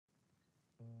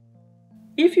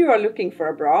If you are looking for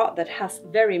a bra that has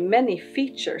very many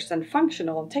features and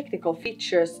functional and technical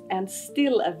features and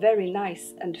still a very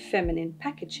nice and feminine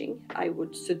packaging, I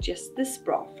would suggest this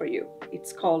bra for you.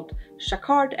 It's called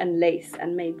Jacquard Lace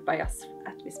and made by us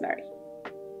at Miss Mary.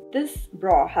 This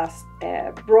bra has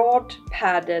broad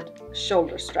padded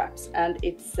shoulder straps and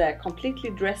it's completely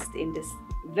dressed in this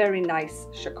very nice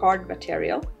jacquard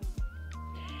material.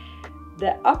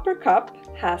 The upper cup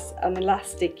has an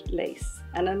elastic lace,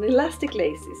 and an elastic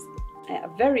lace is a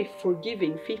very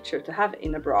forgiving feature to have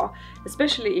in a bra,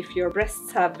 especially if your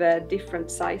breasts have different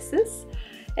sizes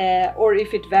or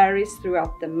if it varies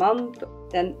throughout the month.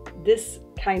 Then this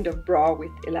kind of bra with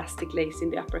elastic lace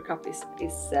in the upper cup is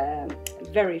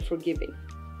very forgiving.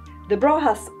 The bra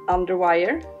has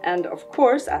underwire, and of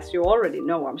course, as you already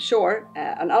know, I'm sure,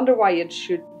 an underwire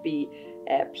should be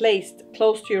placed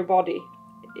close to your body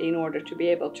in order to be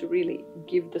able to really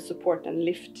give the support and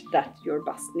lift that your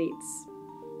bust needs.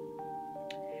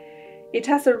 It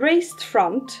has a raised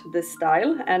front, this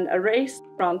style, and a raised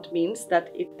front means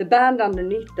that the band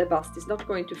underneath the bust is not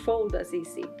going to fold as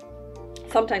easy.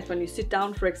 Sometimes when you sit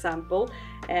down, for example,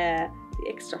 the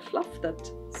extra fluff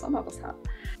that some of us have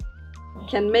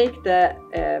can make the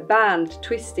band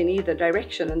twist in either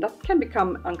direction, and that can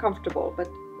become uncomfortable. But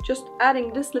just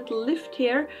adding this little lift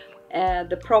here,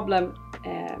 the problem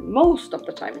most of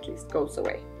the time at least goes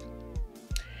away.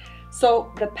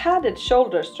 So the padded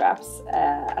shoulder straps,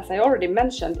 as I already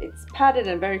mentioned, it's padded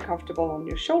and very comfortable on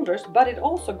your shoulders, but it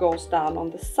also goes down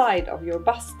on the side of your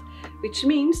bust, which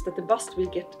means that the bust will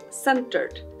get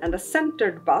centered, and a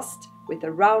centered bust with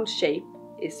a round shape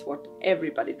is what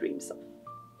everybody dreams of.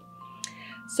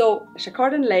 So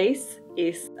Jacquard Lace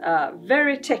is a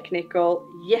very technical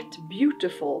yet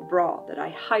beautiful bra that I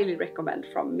highly recommend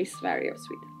from Miss Mary of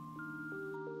Sweden.